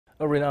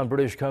A renowned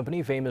British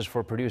company famous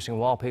for producing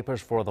wallpapers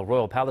for the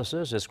royal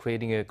palaces is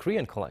creating a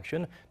Korean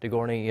collection.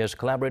 Gournay is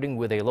collaborating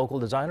with a local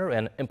designer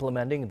and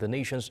implementing the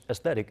nation's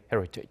aesthetic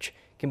heritage.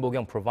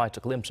 Bo-kyoung provides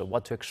a glimpse of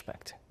what to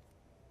expect.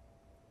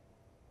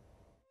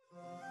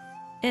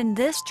 In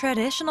this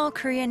traditional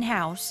Korean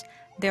house,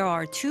 there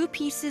are two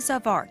pieces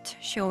of art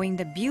showing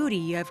the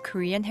beauty of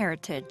Korean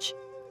heritage.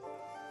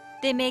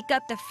 They make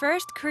up the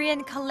first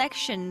Korean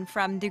collection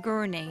from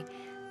Gournay,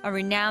 a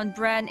renowned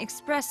brand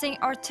expressing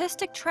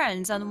artistic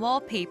trends on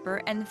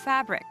wallpaper and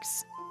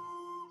fabrics.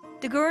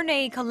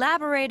 Gournay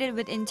collaborated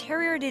with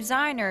interior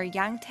designer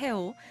Yang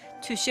Teo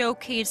to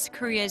showcase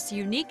Korea's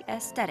unique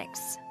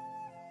aesthetics.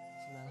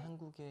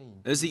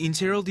 As the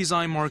interior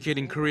design market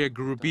in Korea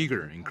grew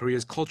bigger and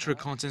Korea's cultural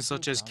content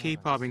such as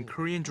K-pop and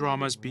Korean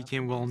dramas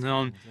became well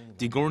known,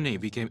 Gournay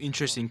became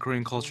interested in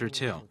Korean culture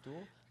too.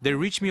 They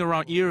reached me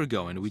around a year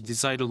ago and we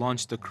decided to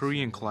launch the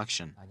Korean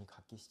collection.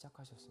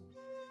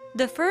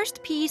 The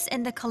first piece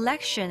in the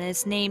collection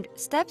is named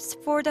Steps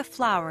for the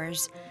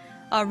Flowers,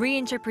 a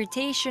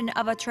reinterpretation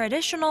of a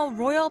traditional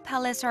royal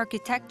palace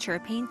architecture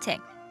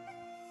painting.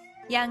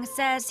 Yang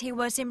says he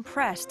was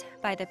impressed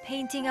by the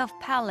painting of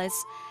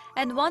palace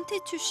and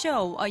wanted to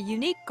show a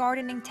unique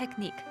gardening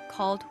technique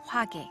called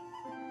hwage.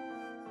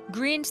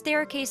 Green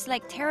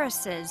staircase-like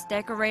terraces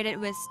decorated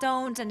with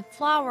stones and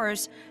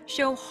flowers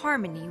show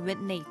harmony with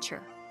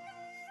nature.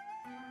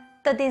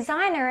 The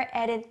designer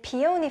added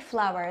peony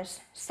flowers,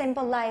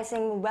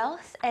 symbolizing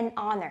wealth and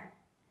honor,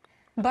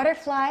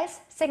 butterflies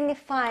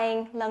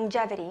signifying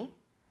longevity,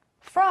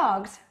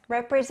 frogs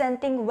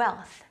representing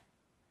wealth,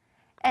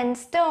 and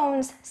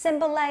stones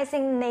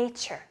symbolizing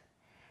nature,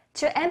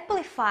 to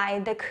amplify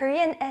the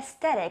Korean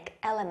aesthetic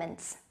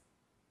elements.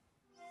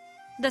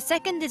 The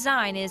second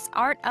design is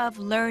Art of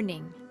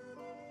Learning.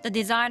 The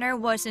designer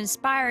was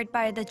inspired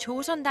by the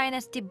Joseon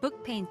Dynasty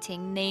book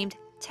painting named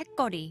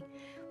책거리,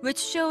 which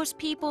shows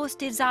people's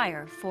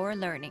desire for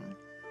learning.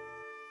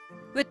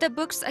 With the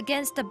books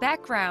against the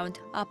background,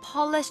 a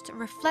polished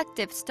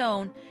reflective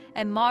stone,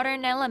 and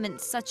modern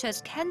elements such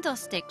as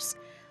candlesticks,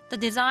 the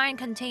design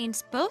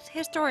contains both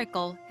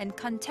historical and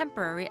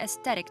contemporary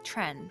aesthetic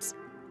trends.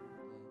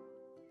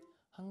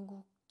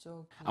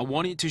 I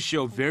wanted to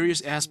show various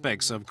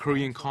aspects of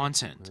Korean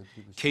content.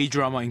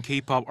 K-drama and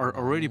K-pop are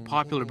already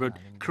popular, but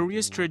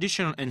Korea's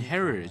tradition and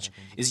heritage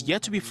is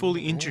yet to be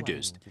fully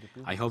introduced.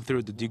 I hope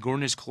through the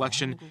Gournay's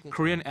collection,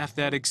 Korean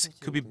aesthetics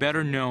could be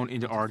better known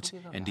in the art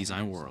and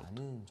design world.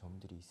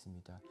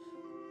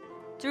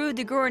 Through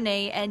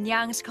Gournay and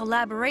Yang's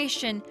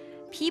collaboration,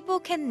 people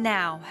can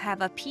now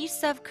have a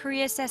piece of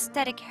Korea's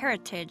aesthetic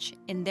heritage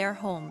in their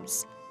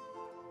homes.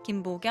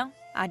 Bo-kyoung,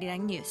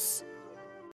 Arirang News.